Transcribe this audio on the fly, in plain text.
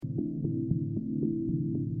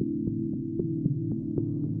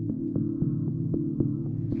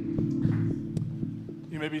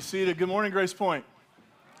may be seated. Good morning, Grace Point.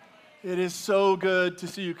 It is so good to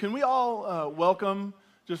see you. Can we all welcome,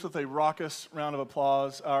 just with a raucous round of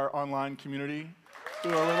applause, our online community who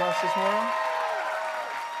are with us this morning?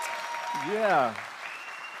 Yeah.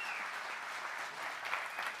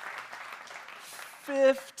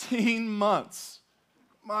 15 months.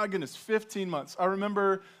 My goodness, 15 months. I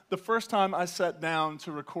remember the first time I sat down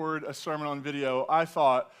to record a sermon on video, I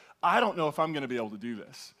thought, I don't know if I'm going to be able to do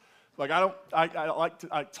this. Like,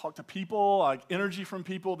 I talk to people, like energy from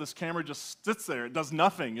people. This camera just sits there. It does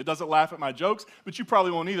nothing. It doesn't laugh at my jokes, but you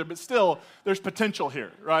probably won't either. But still, there's potential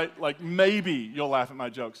here, right? Like, maybe you'll laugh at my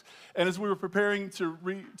jokes. And as we were preparing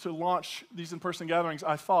to launch these in-person gatherings,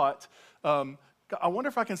 I thought, I wonder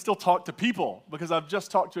if I can still talk to people, because I've just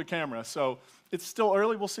talked to a camera. So it's still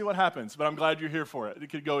early. We'll see what happens, but I'm glad you're here for it. It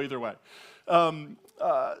could go either way.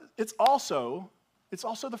 It's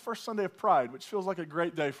also the first Sunday of Pride, which feels like a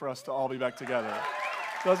great day for us to all be back together,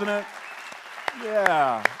 doesn't it?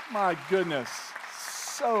 Yeah, my goodness.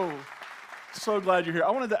 So glad you're here.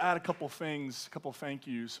 I wanted to add a couple things, a couple thank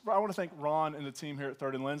yous. I want to thank Ron and the team here at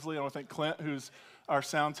Third and Lindsley. I want to thank Clint, who's our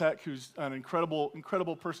sound tech, who's an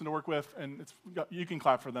incredible person to work with, and you can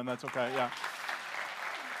clap for them. That's okay, yeah.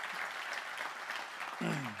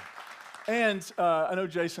 And I know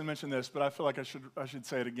Jason mentioned this, but I feel like I should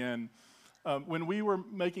say it again. When we were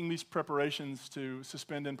making these preparations to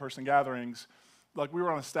suspend in-person gatherings, like we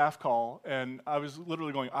were on a staff call, and I was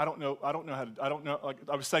literally going, I don't know how to, like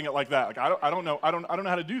I was saying it like that, like I don't know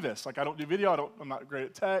how to do this. Like I don't do video, I'm not great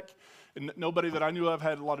at tech, and nobody that I knew of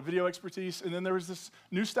had a lot of video expertise. And then there was this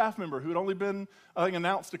new staff member who had only been, I think,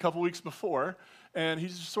 announced a couple weeks before, and he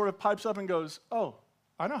just sort of pipes up and goes, oh,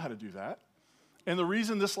 I know how to do that. And the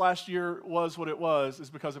reason this last year was what it was is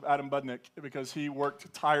because of Adam Budnick, because he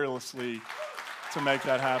worked tirelessly to make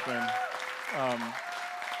that happen.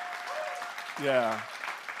 Yeah.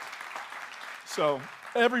 So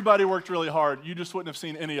everybody worked really hard. You just wouldn't have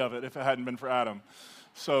seen any of it if it hadn't been for Adam.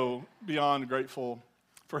 So beyond grateful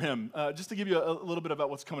for him. Just to give you a little bit about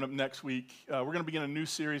what's coming up next week, we're going to begin a new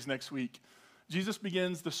series next week. Jesus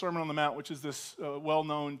begins the Sermon on the Mount, which is this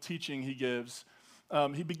well-known teaching he gives.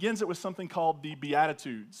 He begins it with something called the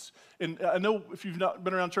Beatitudes. And I know if you've not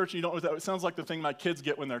been around church and you don't know that, it sounds like the thing my kids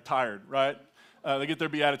get when they're tired, right? They get their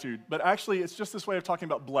beatitude. But actually, it's just this way of talking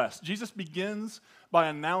about blessed. Jesus begins by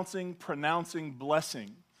pronouncing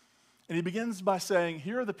blessing. And he begins by saying,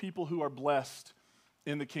 here are the people who are blessed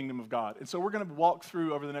in the kingdom of God. And so we're going to walk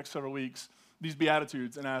through over the next several weeks these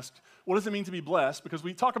Beatitudes and ask, what does it mean to be blessed? Because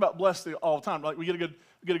we talk about blessed all the time. Like we get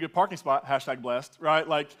a good parking spot, #blessed, right?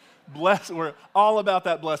 Like blessed, we're all about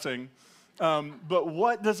that blessing. But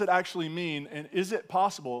what does it actually mean? And is it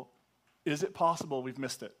possible we've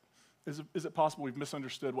missed it? Is it possible we've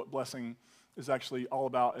misunderstood what blessing is actually all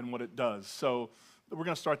about and what it does? So we're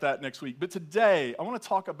going to start that next week. But today, I want to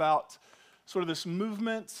talk about sort of this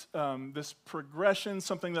movement, this progression,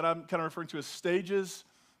 something that I'm kind of referring to as stages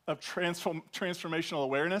of transformational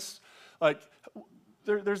awareness. Like,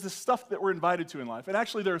 there's this stuff that we're invited to in life. And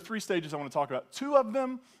actually, there are 3 stages I want to talk about. 2 of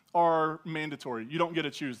them are mandatory. You don't get to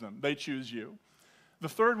choose them. They choose you. The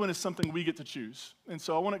 3rd one is something we get to choose. And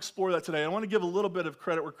so I want to explore that today. I want to give a little bit of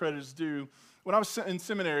credit where credit is due. When I was in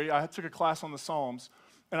seminary, I took a class on the Psalms,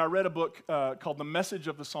 and I read a book called The Message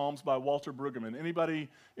of the Psalms by Walter Brueggemann. Anybody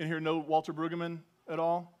in here know Walter Brueggemann at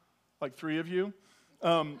all? Like 3 of you?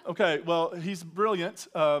 Okay, well, he's brilliant,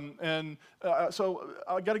 so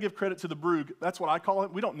I got to give credit to the Brug. That's what I call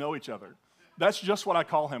him. We don't know each other. That's just what I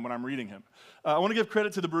call him when I'm reading him. I want to give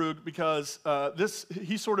credit to the Brug because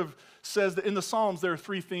he sort of says that in the Psalms there are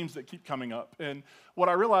 3 themes that keep coming up. And what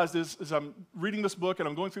I realized is I'm reading this book and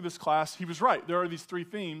I'm going through this class, he was right. There are these 3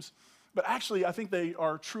 themes, but actually I think they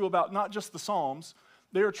are true about not just the Psalms,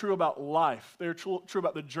 they are true about life. They are true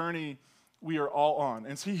about the journey we are all on.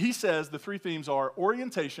 And so he says the 3 themes are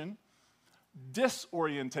orientation,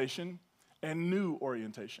 disorientation, and new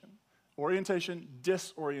orientation. Orientation,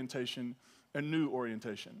 disorientation, and new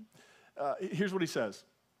orientation. Here's what he says.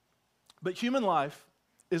 But human life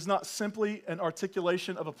is not simply an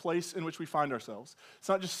articulation of a place in which we find ourselves. It's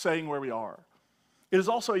not just saying where we are. It is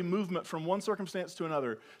also a movement from one circumstance to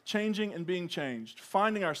another, changing and being changed,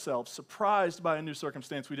 finding ourselves surprised by a new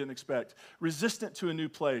circumstance we didn't expect, resistant to a new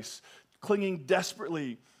place, clinging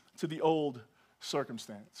desperately to the old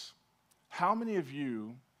circumstance. How many of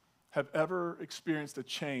you have ever experienced a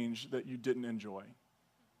change that you didn't enjoy?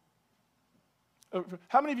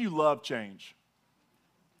 How many of you love change?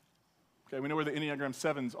 Okay, we know where the Enneagram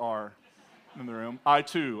 7s are in the room. I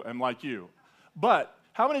too am like you. But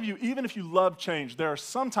how many of you, even if you love change, there are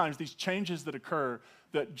sometimes these changes that occur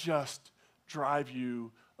that just drive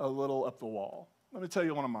you a little up the wall? Let me tell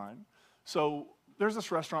you one of mine. So there's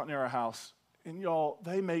this restaurant near our house, and y'all,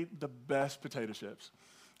 they made the best potato chips.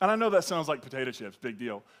 And I know that sounds like potato chips, big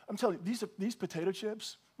deal. I'm telling you, these potato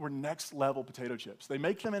chips were next level potato chips. They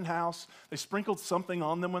make them in-house. They sprinkled something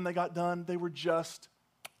on them when they got done. They were just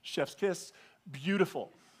chef's kiss,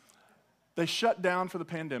 beautiful. They shut down for the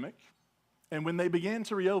pandemic, and when they began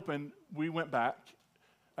to reopen, we went back,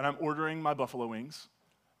 and I'm ordering my buffalo wings,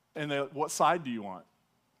 and they're, what side do you want?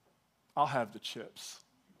 I'll have the chips.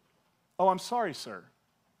 Oh, I'm sorry, sir.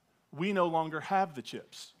 We no longer have the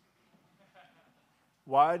chips.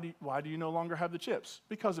 Why do you no longer have the chips?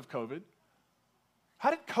 Because of COVID. How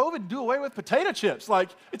did COVID do away with potato chips? Like,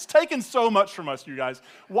 it's taken so much from us, you guys.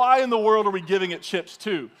 Why in the world are we giving it chips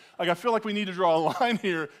too? Like, I feel like we need to draw a line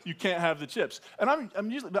here. You can't have the chips. And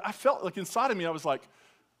I'm usually, but I felt like inside of me, I was like,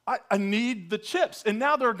 I need the chips. And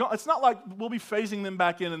now they're gone. It's not like we'll be phasing them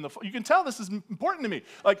back in the fall. You can tell this is important to me.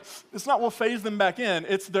 Like, it's not we'll phase them back in.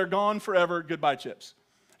 It's they're gone forever. Goodbye chips.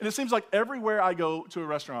 And it seems like everywhere I go to a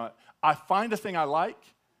restaurant, I find a thing I like,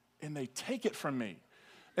 and they take it from me.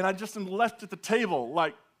 And I just am left at the table,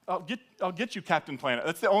 like, I'll get you, Captain Planet.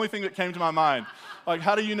 That's the only thing that came to my mind. Like,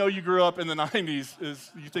 how do you know you grew up in the 90s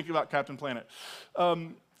is you think about Captain Planet.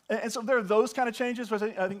 And so there are those kind of changes, which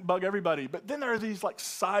I think bug everybody. But then there are these, like,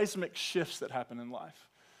 seismic shifts that happen in life.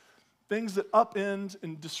 Things that upend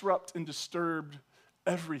and disrupt and disturb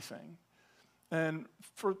everything. And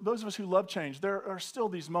for those of us who love change, there are still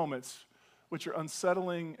these moments which are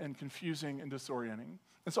unsettling and confusing and disorienting.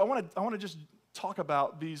 And so I want to just talk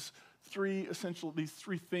about these three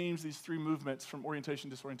themes, these three movements from orientation,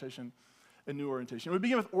 disorientation, and new orientation. We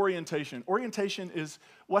begin with orientation. Orientation is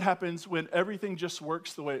what happens when everything just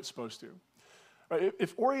works the way it's supposed to. Right?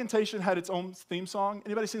 If orientation had its own theme song,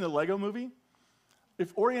 anybody seen the Lego movie?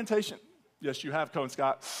 If orientation, yes, you have, Cohen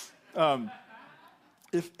Scott.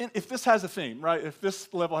 If this has a theme, right? If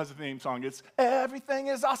this level has a theme song, it's everything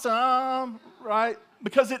is awesome, right?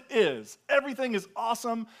 Because it is. Everything is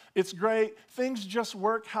awesome. It's great. Things just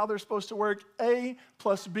work how they're supposed to work. A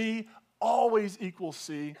plus B always equals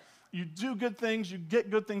C. You do good things, you get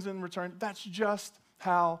good things in return. That's just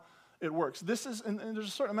how it works. This is, and there's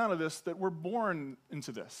a certain amount of this that we're born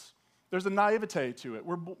into this. There's a naivete to it.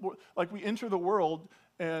 We're like we enter the world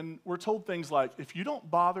and we're told things like, if you don't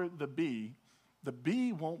bother the bee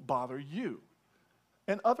won't bother you.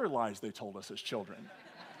 And other lies they told us as children.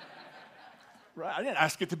 Right? I didn't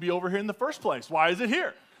ask it to be over here in the first place. Why is it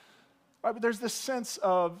here? Right? But there's this sense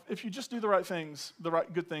of if you just do the right things, the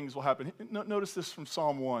right good things will happen. Notice this from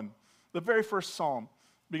Psalm 1. The very first psalm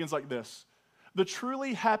begins like this. The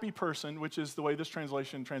truly happy person, which is the way this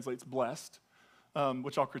translation translates blessed,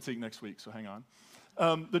 which I'll critique next week, so hang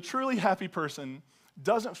on. The truly happy person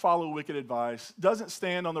doesn't follow wicked advice, doesn't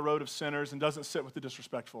stand on the road of sinners, and doesn't sit with the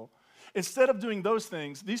disrespectful. Instead of doing those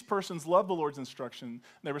things, these persons love the Lord's instruction.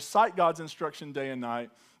 They recite God's instruction day and night.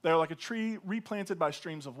 They are like a tree replanted by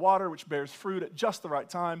streams of water, which bears fruit at just the right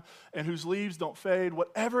time, and whose leaves don't fade.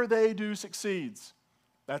 Whatever they do succeeds.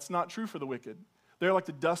 That's not true for the wicked. They're like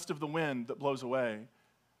the dust of the wind that blows away.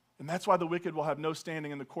 And that's why the wicked will have no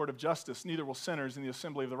standing in the court of justice, neither will sinners in the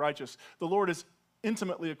assembly of the righteous. The Lord is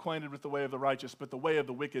intimately acquainted with the way of the righteous, but the way of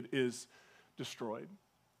the wicked is destroyed.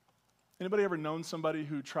 Anybody ever known somebody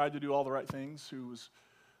who tried to do all the right things, who was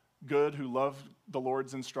good, who loved the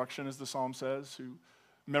Lord's instruction, as the psalm says, who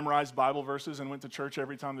memorized Bible verses and went to church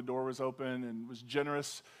every time the door was open and was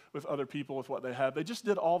generous with other people with what they had? They just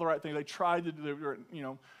did all the right thing. They tried to do,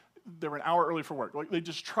 they were an hour early for work. Like, they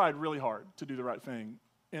just tried really hard to do the right thing.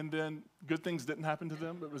 And then good things didn't happen to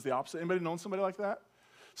them. It was the opposite. Anybody known somebody like that?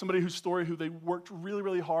 Somebody whose story, who they worked really,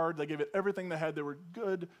 really hard. They gave it everything they had. They were a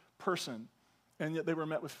good person. And yet they were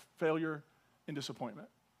met with failure and disappointment.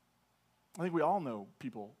 I think we all know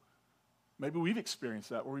people. Maybe we've experienced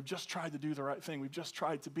that, where we've just tried to do the right thing. We've just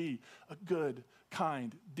tried to be a good,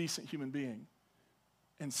 kind, decent human being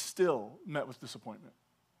and still met with disappointment.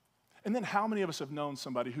 And then how many of us have known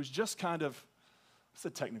somebody who's just kind of, what's the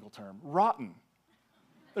technical term? Rotten.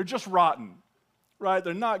 They're just rotten, right?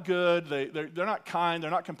 They're not good. They're not kind. They're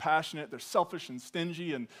not compassionate. They're selfish and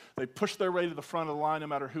stingy, and they push their way to the front of the line no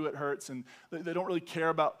matter who it hurts, and they don't really care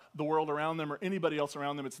about the world around them or anybody else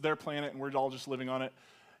around them. It's their planet, and we're all just living on it.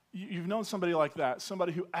 You've known somebody like that,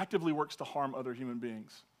 somebody who actively works to harm other human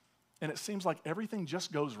beings, and it seems like everything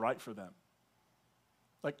just goes right for them.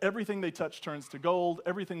 Like everything they touch turns to gold,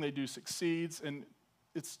 everything they do succeeds, and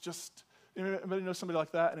it's just, anybody know somebody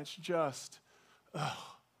like that? And it's just,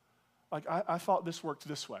 like I thought this worked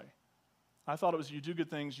this way. I thought it was you do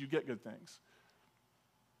good things, you get good things.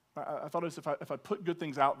 I thought it was if I put good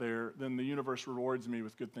things out there, then the universe rewards me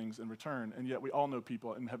with good things in return. And yet we all know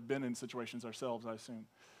people and have been in situations ourselves, I assume,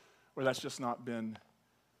 where that's just not been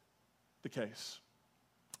the case.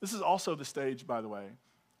 This is also the stage, by the way,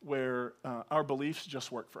 where our beliefs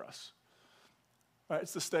just work for us.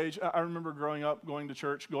 It's the stage, I remember growing up, going to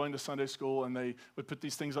church, going to Sunday school, and they would put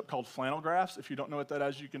these things up called flannel graphs. If you don't know what that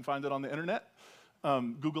is, you can find it on the internet.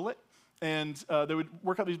 Google it. And they would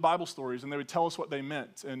work out these Bible stories, and they would tell us what they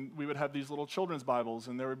meant. And we would have these little children's Bibles,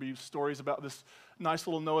 and there would be stories about this nice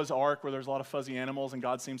little Noah's Ark where there's a lot of fuzzy animals, and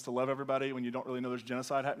God seems to love everybody when you don't really know there's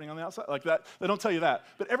genocide happening on the outside. Like that, they don't tell you that.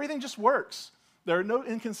 But everything just works. There are no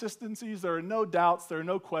inconsistencies. There are no doubts. There are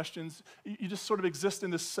no questions. You just sort of exist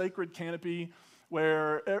in this sacred canopy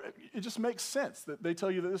where it just makes sense that they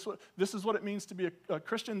tell you that this is what it means to be a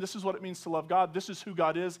Christian, this is what it means to love God, this is who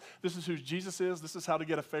God is, this is who Jesus is, this is how to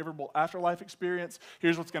get a favorable afterlife experience,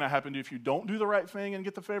 here's what's going to happen to you if you don't do the right thing and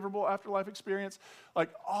get the favorable afterlife experience. Like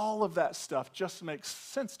all of that stuff just makes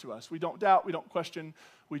sense to us. We don't doubt, we don't question,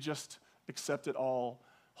 we just accept it all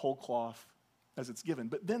whole cloth as it's given.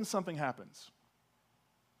 But then something happens.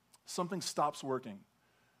 Something stops working.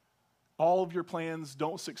 All of your plans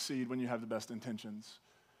don't succeed when you have the best intentions.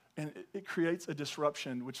 And it creates a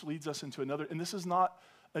disruption, which leads us into another, and this is not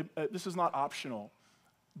optional.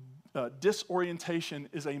 Disorientation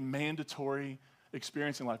is a mandatory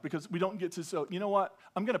experience in life because we don't get to say, you know what,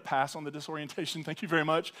 I'm going to pass on the disorientation, thank you very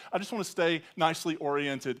much. I just want to stay nicely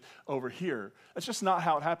oriented over here. That's just not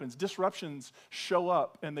how it happens. Disruptions show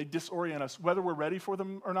up and they disorient us, whether we're ready for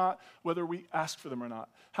them or not, whether we ask for them or not.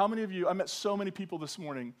 How many of you, I met so many people this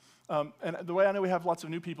morning, and the way I know we have lots of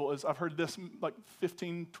new people is I've heard this like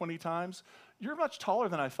 15, 20 times. You're much taller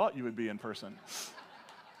than I thought you would be in person.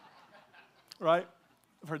 Right?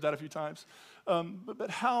 I've heard that a few times. But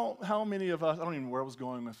how many of us, I don't even know where I was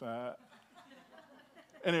going with that.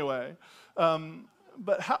 Anyway,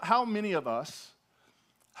 but how many of us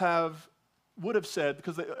would have said,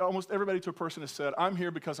 because almost everybody to a person has said, I'm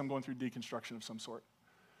here because I'm going through deconstruction of some sort.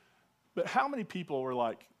 But how many people were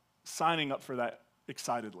like signing up for that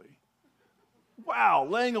excitedly? Wow,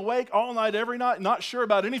 laying awake all night, every night, not sure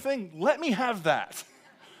about anything, let me have that.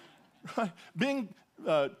 Right? Being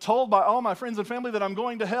told by all my friends and family that I'm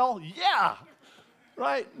going to hell, yeah.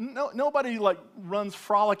 Right? Nobody like runs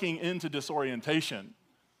frolicking into disorientation.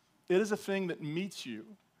 It is a thing that meets you.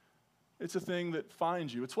 It's a thing that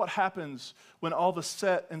finds you. It's what happens when all the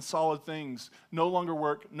set and solid things no longer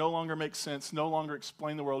work, no longer make sense, no longer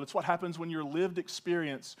explain the world. It's what happens when your lived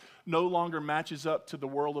experience no longer matches up to the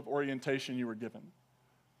world of orientation you were given.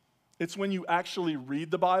 It's when you actually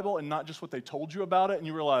read the Bible and not just what they told you about it, and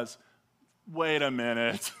you realize, wait a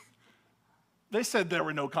minute. They said there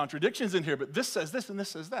were no contradictions in here, but this says this and this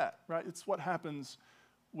says that, right? It's what happens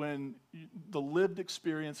when the lived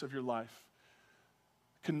experience of your life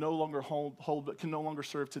can no longer hold, can no longer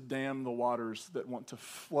serve to dam the waters that want to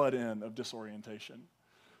flood in of disorientation.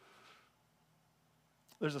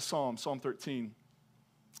 There's a psalm, Psalm 13,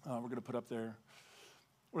 we're going to put up there,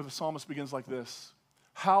 where the psalmist begins like this.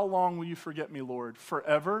 How long will you forget me, Lord?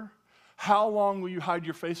 Forever? How long will you hide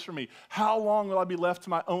your face from me? How long will I be left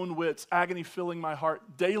to my own wits, agony filling my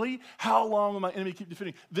heart daily? How long will my enemy keep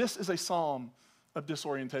defeating? This is a psalm of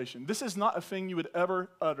disorientation. This is not a thing you would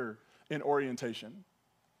ever utter in orientation,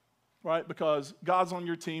 right? Because God's on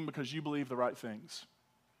your team because you believe the right things.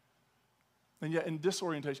 And yet in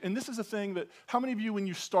disorientation, and this is a thing that, how many of you, when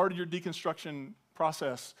you started your deconstruction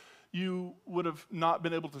process, you would have not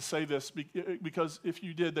been able to say this because if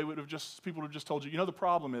you did, people would have just told you, the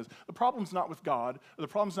problem's not with God, or the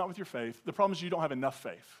problem's not with your faith, the problem is you don't have enough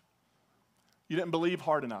faith. You didn't believe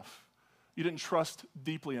hard enough. You didn't trust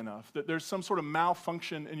deeply enough. That there's some sort of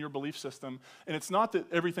malfunction in your belief system, and it's not that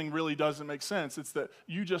everything really doesn't make sense, it's that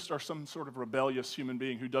you just are some sort of rebellious human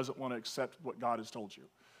being who doesn't want to accept what God has told you.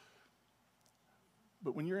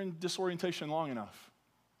 But when you're in disorientation long enough,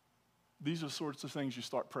 these are the sorts of things you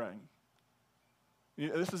start praying.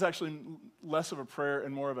 This is actually less of a prayer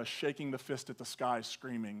and more of a shaking the fist at the sky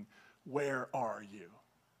screaming, where are you?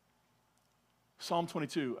 Psalm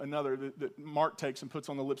 22, another that Mark takes and puts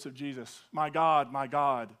on the lips of Jesus. My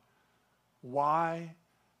God, why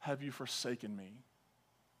have you forsaken me?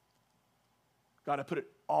 God, I put it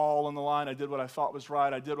all on the line. I did what I thought was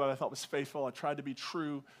right. I did what I thought was faithful. I tried to be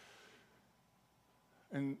true.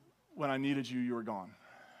 And when I needed you, you were gone.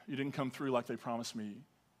 You didn't come through like they promised me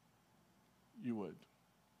you would.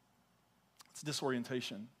 It's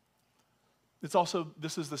disorientation. It's also,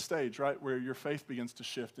 this is the stage, right, where your faith begins to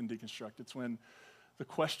shift and deconstruct. It's when the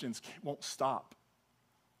questions won't stop.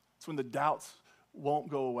 It's when the doubts won't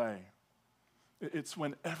go away. It's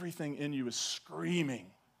when everything in you is screaming,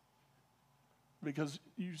 because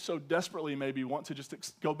you so desperately maybe want to just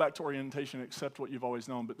go back to orientation and accept what you've always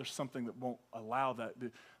known, but there's something that won't allow that.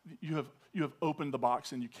 You have opened the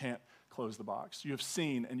box and you can't close the box. You have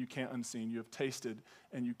seen and you can't unseen. You have tasted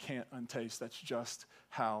and you can't untaste. That's just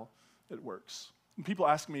how it works. When people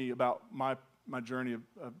ask me about my journey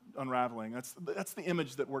of unraveling, that's the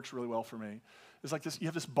image that works really well for me. It's like this, you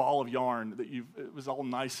have this ball of yarn that it was all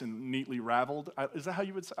nice and neatly raveled. Is that how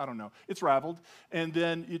you would say? I don't know. It's raveled, and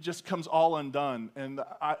then it just comes all undone. And the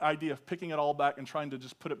idea of picking it all back and trying to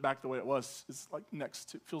just put it back the way it was is like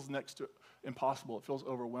feels next to impossible. It feels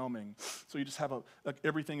overwhelming. So you just have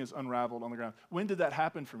everything is unraveled on the ground. When did that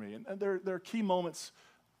happen for me? And there are key moments.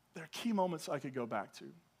 There are key moments I could go back to,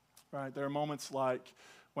 right? There are moments like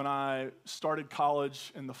when I started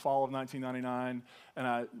college in the fall of 1999, and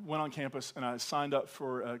I went on campus and I signed up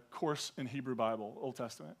for a course in Hebrew Bible, Old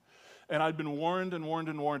Testament. And I'd been warned and warned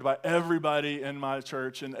and warned by everybody in my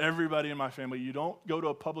church and everybody in my family, you don't go to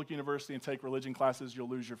a public university and take religion classes, you'll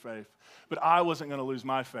lose your faith. But I wasn't going to lose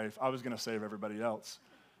my faith. I was going to save everybody else.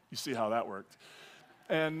 You see how that worked.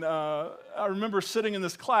 And I remember sitting in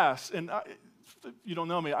this class, and if you don't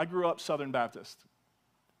know me, I grew up Southern Baptist.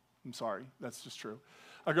 I'm sorry, that's just true.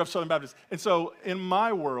 I grew up Southern Baptist. And so in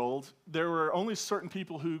my world, there were only certain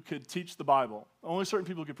people who could teach the Bible. Only certain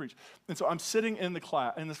people could preach. And so I'm sitting in this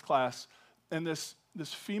class, and this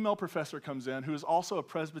female professor comes in who is also a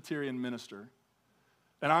Presbyterian minister.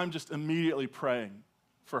 And I'm just immediately praying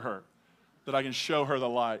for her, that I can show her the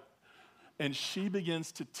light. And she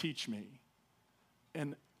begins to teach me.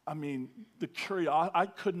 And I mean, I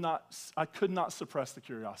could not suppress the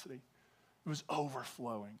curiosity. It was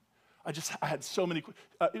overflowing. I had so many,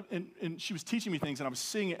 and she was teaching me things, and I was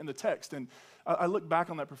seeing it in the text, and I look back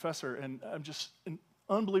on that professor, and I'm just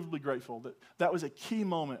unbelievably grateful that was a key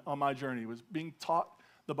moment on my journey, was being taught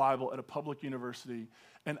the Bible at a public university,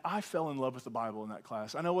 and I fell in love with the Bible in that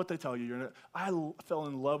class. I know what they tell you. I fell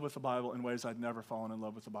in love with the Bible in ways I'd never fallen in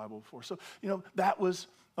love with the Bible before. So, that was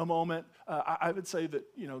a moment. I would say that,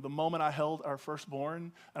 the moment I held our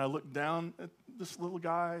firstborn, and I looked down at this little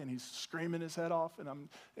guy, and he's screaming his head off,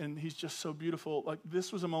 and he's just so beautiful. Like,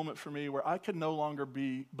 this was a moment for me where I could no longer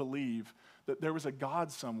believe that there was a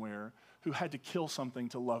God somewhere who had to kill something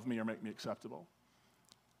to love me or make me acceptable.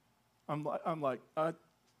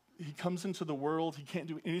 He comes into the world, he can't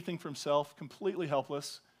do anything for himself, completely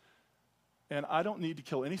helpless, and I don't need to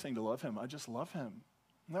kill anything to love him. I just love him.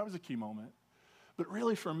 And that was a key moment. But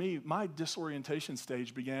really for me, my disorientation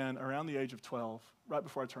stage began around the age of 12, right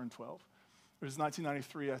before I turned 12. It was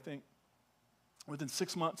 1993, I think. Within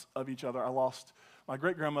 6 months of each other, I lost my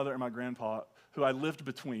great-grandmother and my grandpa, who I lived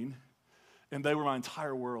between, and they were my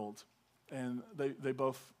entire world. And they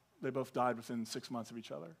both died within 6 months of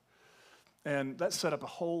each other. And that set up a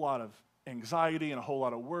whole lot of anxiety and a whole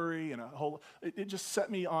lot of worry, and it just set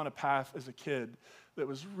me on a path as a kid that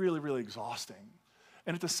was really, really exhausting.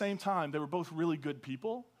 And at the same time, they were both really good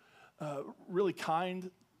people, really kind,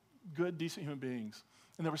 good, decent human beings.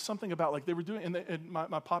 And there was something about, they were doing, and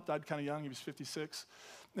my pop died kind of young, he was 56,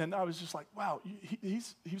 and I was just like, wow, he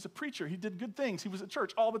was a preacher, he did good things, he was at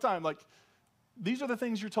church all the time, these are the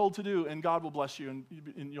things you're told to do, and God will bless you,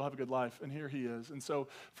 and you'll have a good life, and here he is. And so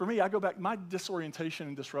for me, I go back, my disorientation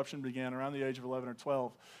and disruption began around the age of 11 or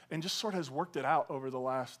 12, and just sort of has worked it out over the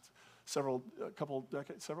last several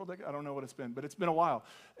decades, I don't know what it's been, but it's been a while.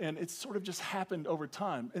 And it's sort of just happened over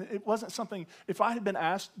time. And it wasn't something, if I had been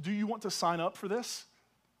asked, do you want to sign up for this?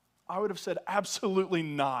 I would have said, absolutely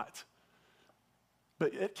not.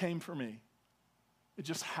 But it came for me. It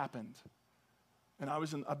just happened. And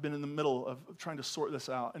I've been in the middle of trying to sort this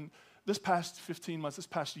out. And this past 15 months, this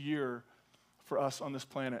past year for us on this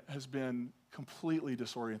planet has been completely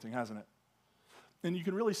disorienting, hasn't it? And you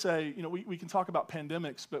can really say, we can talk about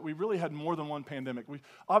pandemics, but we've really had more than one pandemic. We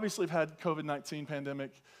obviously have had COVID-19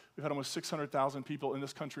 pandemic. We've had almost 600,000 people in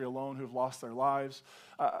this country alone who have lost their lives.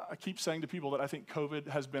 I keep saying to people that I think COVID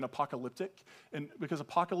has been apocalyptic, and because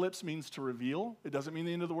apocalypse means to reveal, it doesn't mean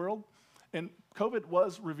the end of the world. And COVID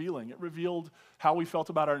was revealing. It revealed how we felt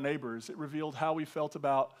about our neighbors. It revealed how we felt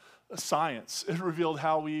about science. It revealed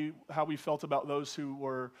how we felt about those who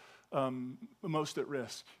were most at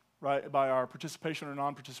risk, right, by our participation or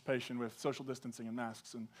non-participation with social distancing and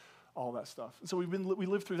masks and all that stuff. And so we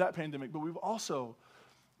lived through that pandemic, but we've also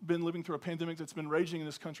been living through a pandemic that's been raging in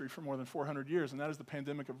this country for more than 400 years, and that is the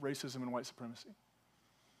pandemic of racism and white supremacy.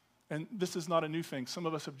 And this is not a new thing. Some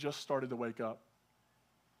of us have just started to wake up.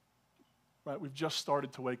 Right? We've just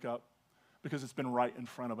started to wake up because it's been right in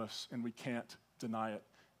front of us, and we can't deny it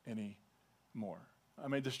anymore. I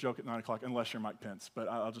made this joke at 9 o'clock, unless you're Mike Pence, but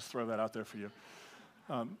I'll just throw that out there for you.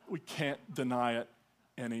 We can't deny it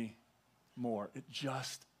more. It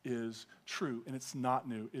just is true, and it's not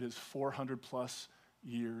new. It is 400 plus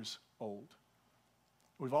years old.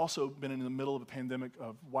 We've also been in the middle of a pandemic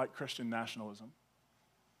of white Christian nationalism.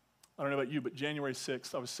 I don't know about you, but January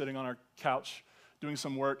 6th, I was sitting on our couch doing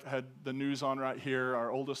some work. I had the news on right here.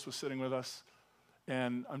 Our oldest was sitting with us.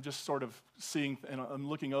 And I'm just sort of seeing, and I'm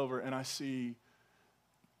looking over, and I see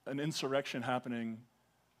an insurrection happening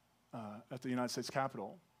at the United States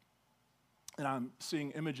Capitol. And I'm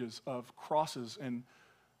seeing images of crosses and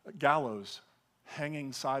gallows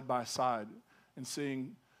hanging side by side, and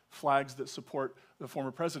seeing flags that support the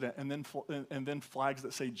former president, and then flags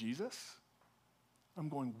that say Jesus. I'm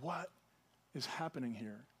going, what is happening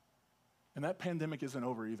here? And that pandemic isn't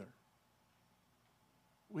over either.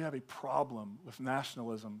 We have a problem with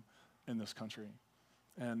nationalism in this country.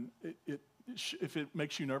 And if it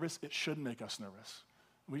makes you nervous, it should make us nervous.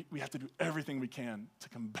 We have to do everything we can to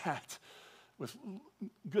combat with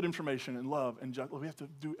good information and love and justice. We have to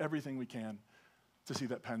do everything we can to see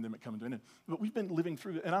that pandemic come to an end. But we've been living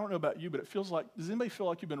through it, and I don't know about you, but it feels like, does anybody feel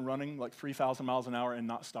like you've been running like 3,000 miles an hour and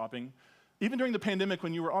not stopping? Even during the pandemic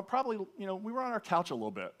when you were on, probably, we were on our couch a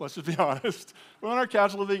little bit, let's just be honest. We're on our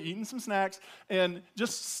couch a little bit, eating some snacks, and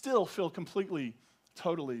just still feel completely,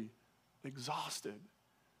 totally exhausted.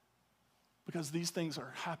 Because these things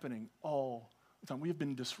are happening all the time. We have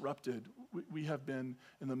been disrupted. We have been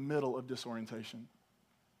in the middle of disorientation.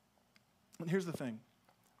 And here's the thing.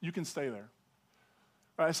 You can stay there.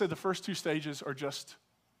 I said the first two stages are just,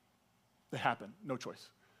 they happen, no choice.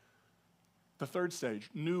 The third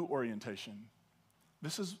stage, new orientation.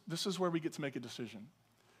 This is where we get to make a decision.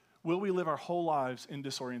 Will we live our whole lives in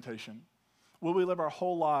disorientation? Will we live our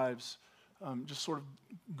whole lives just sort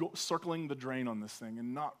of circling the drain on this thing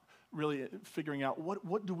and not really figuring out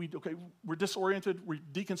what do we do? Okay, we're disoriented, we're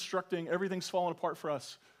deconstructing, everything's falling apart for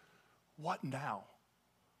us. What now?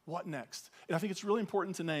 What next? And I think it's really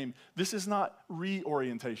important to name, this is not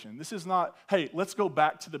reorientation. This is not, hey, let's go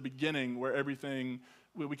back to the beginning where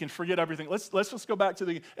we can forget everything. Let's just go back to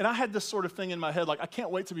the, and I had this sort of thing in my head, like I can't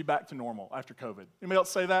wait to be back to normal after COVID. Anybody else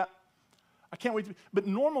say that? I can't wait but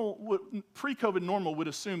pre-COVID normal would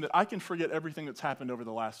assume that I can forget everything that's happened over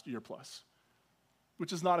the last year plus,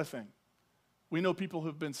 which is not a thing. We know people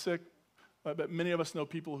who've been sick, but many of us know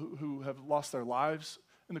people who have lost their lives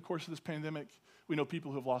in the course of this pandemic. We know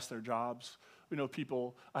people who have lost their jobs. We know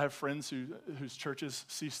people, I have friends whose churches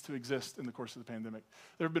ceased to exist in the course of the pandemic.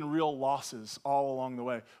 There have been real losses all along the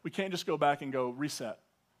way. We can't just go back and go reset.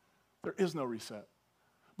 There is no reset.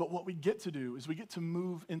 But what we get to do is we get to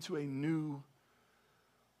move into a new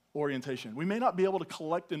orientation. We may not be able to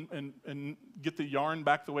collect and get the yarn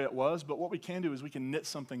back the way it was, but what we can do is we can knit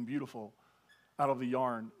something beautiful out of the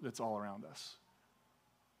yarn that's all around us.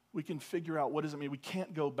 We can figure out what does it mean. We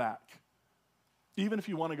can't go back. Even if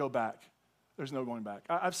you want to go back, there's no going back.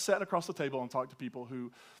 I've sat across the table and talked to people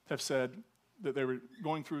who have said that they were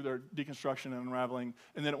going through their deconstruction and unraveling,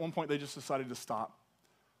 and then at one point they just decided to stop.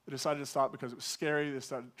 They decided to stop because it was scary. They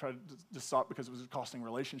tried to stop because it was costing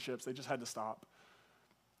relationships. They just had to stop.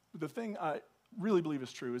 But the thing I really believe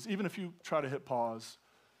is true is even if you try to hit pause,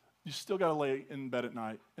 you still got to lay in bed at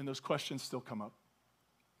night, and those questions still come up.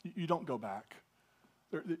 You don't go back.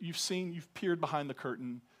 You've peered behind the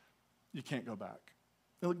curtain. You can't go back.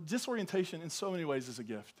 Now, look, disorientation in so many ways is a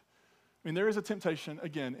gift. I mean, there is a temptation,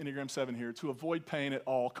 again, Enneagram 7 here, to avoid pain at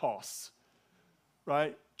all costs,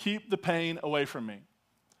 right? Keep the pain away from me.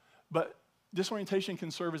 But disorientation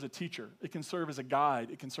can serve as a teacher. It can serve as a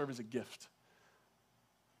guide. It can serve as a gift.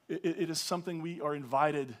 It is something we are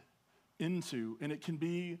invited into, and it can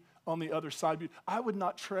be on the other side. I would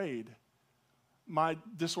not trade my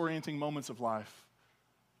disorienting moments of life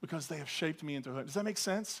because they have shaped me into who. Does that make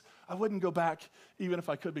sense? I wouldn't go back even if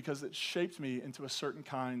I could because it shaped me into a certain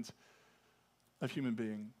kind of human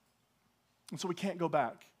being. And so we can't go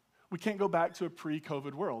back. We can't go back to a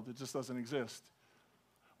pre-COVID world. It just doesn't exist.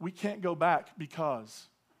 We can't go back because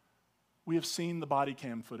we have seen the body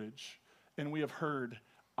cam footage and we have heard,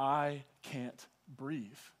 I can't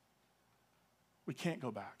breathe. We can't go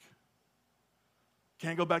back.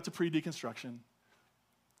 Can't go back to pre-deconstruction.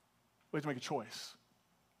 We have to make a choice.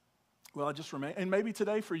 Well, I just remain, and maybe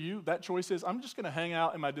today for you, that choice is, I'm just going to hang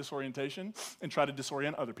out in my disorientation and try to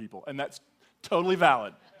disorient other people, and that's totally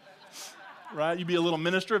valid, right? You be a little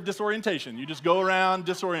minister of disorientation. You just go around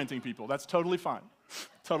disorienting people. That's totally fine,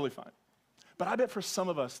 totally fine. But I bet for some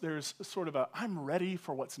of us, there's sort of I'm ready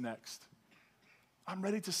for what's next. I'm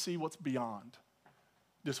ready to see what's beyond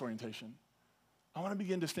disorientation. I want to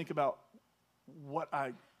begin to think about what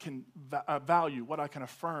I can value, what I can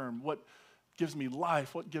affirm, what gives me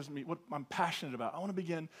life, what I'm passionate about. I want to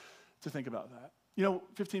begin to think about that. You know,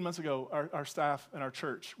 15 months ago, our staff and our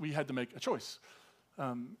church, we had to make a choice.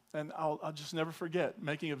 And I'll just never forget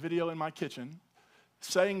making a video in my kitchen,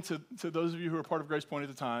 saying to those of you who were part of Grace Point at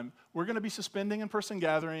the time, we're going to be suspending in-person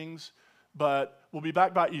gatherings, but we'll be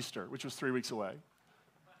back by Easter, which was 3 weeks away.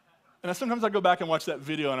 And sometimes I go back and watch that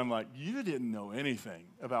video, and I'm like, you didn't know anything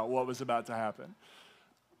about what was about to happen,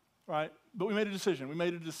 right? But we made a decision. We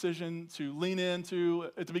made a decision to lean into,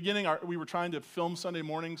 at the beginning, we were trying to film Sunday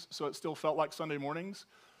mornings, so it still felt like Sunday mornings.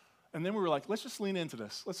 And then we were like, let's just lean into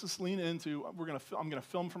this. Let's just lean into, I'm going to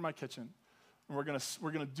film from my kitchen. And we're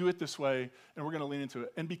going to do it this way, and we're going to lean into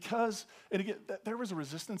it. And again, there was a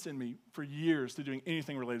resistance in me for years to doing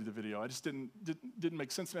anything related to video. I just didn't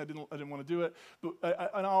make sense to me. I didn't want to do it.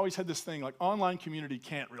 But I always had this thing, like online community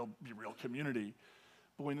can't be real community.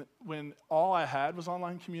 But when all I had was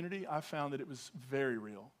online community, I found that it was very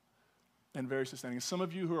real and very sustaining. Some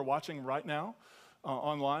of you who are watching right now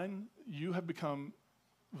online, you have become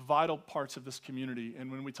vital parts of this community. And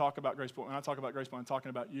when we talk about Grace Point, when I talk about Grace Point, I'm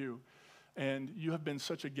talking about you. And you have been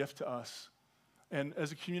such a gift to us. And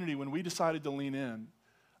as a community, when we decided to lean in,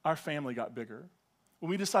 our family got bigger. When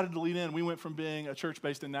we decided to lean in, we went from being a church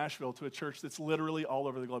based in Nashville to a church that's literally all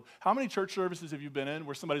over the globe. How many church services have you been in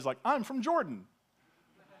where somebody's like, I'm from Jordan?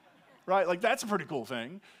 Right? Like, that's a pretty cool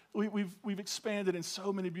thing. We've expanded in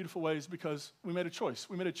so many beautiful ways because we made a choice.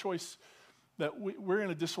 We made a choice that we're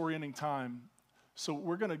in a disorienting time. So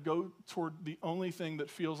we're going to go toward the only thing that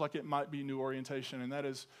feels like it might be new orientation, and that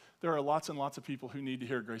is there are lots and lots of people who need to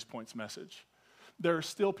hear Grace Point's message. There are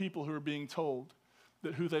still people who are being told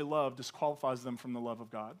that who they love disqualifies them from the love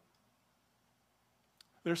of God.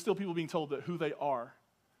 There are still people being told that who they are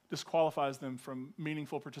disqualifies them from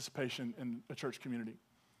meaningful participation in a church community.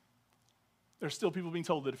 There's still people being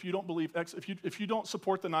told that if you don't believe X, if you don't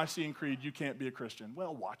support the Nicene Creed, you can't be a Christian.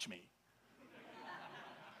 Well, watch me.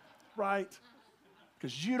 Right?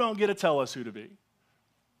 Because you don't get to tell us who to be.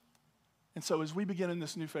 And so as we begin in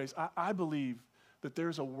this new phase, I believe that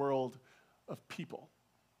there's a world of people.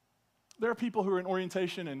 There are people who are in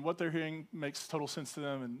orientation and what they're hearing makes total sense to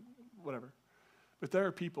them and whatever. But there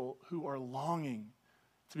are people who are longing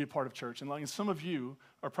to be a part of church. And some of you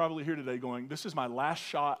are probably here today going, this is my last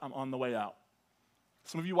shot, I'm on the way out.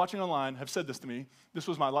 Some of you watching online have said this to me.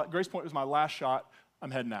 Grace Point was my last shot, I'm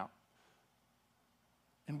heading out.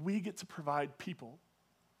 And we get to provide people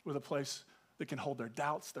with a place that can hold their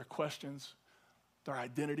doubts, their questions, their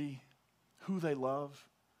identity, who they love,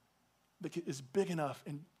 that is big enough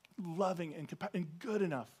and loving and good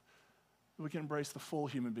enough that we can embrace the full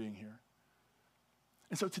human being here.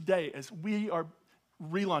 And so today, as we are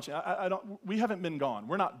relaunching, we haven't been gone.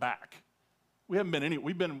 We're not back. We haven't been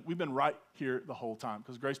anywhere. We've been right here the whole time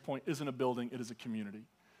because Grace Point isn't a building, it is a community.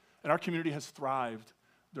 And our community has thrived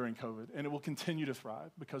during COVID, and it will continue to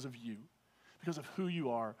thrive because of you, because of who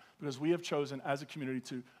you are, because we have chosen as a community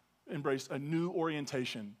to embrace a new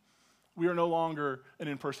orientation. We are no longer an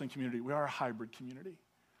in-person community. We are a hybrid community.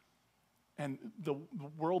 And the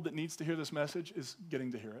world that needs to hear this message is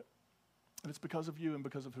getting to hear it. And it's because of you and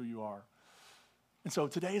because of who you are. And so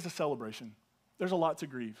today is a celebration. There's a lot to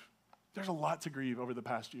grieve. There's a lot to grieve over the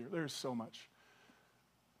past year. There's so much.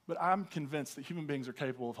 But I'm convinced that human beings are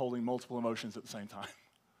capable of holding multiple emotions at the same time.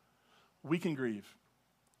 We can grieve,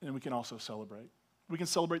 and we can also celebrate. We can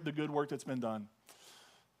celebrate the good work that's been done,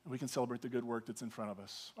 and we can celebrate the good work that's in front of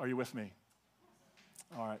us. Are you with me?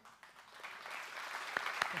 All right.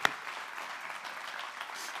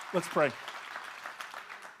 Let's pray.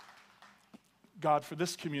 God, for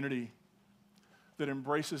this community that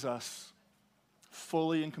embraces us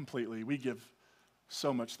fully and completely, we give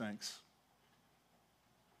so much thanks.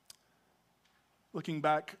 Looking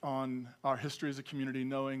back on our history as a community,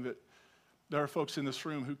 knowing that there are folks in this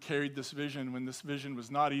room who carried this vision when this vision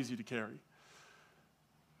was not easy to carry.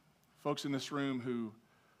 Folks in this room who,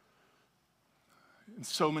 in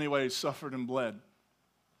so many ways, suffered and bled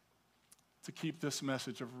to keep this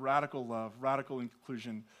message of radical love, radical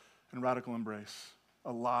inclusion, and radical embrace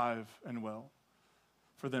alive and well.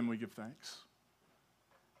 For them, we give thanks.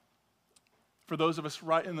 For those of us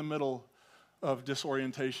right in the middle of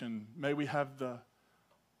disorientation, may we have the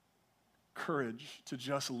courage to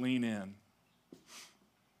just lean in.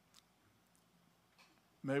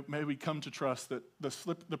 May we come to trust that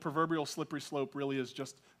the proverbial slippery slope really is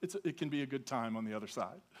just, it can be a good time on the other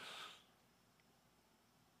side.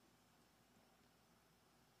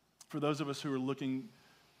 For those of us who are looking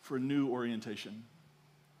for a new orientation,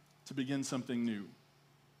 to begin something new,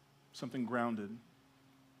 something grounded,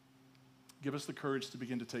 give us the courage to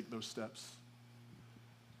begin to take those steps.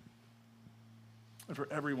 And for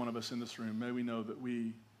every one of us in this room, may we know that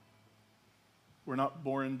we're not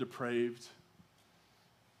born depraved,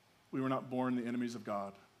 We were not born the enemies of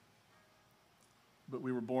God, but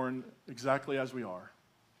we were born exactly as we are,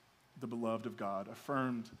 the beloved of God,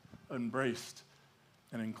 affirmed, embraced,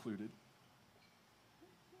 and included.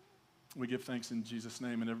 We give thanks in Jesus'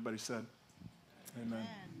 name, and everybody said, amen.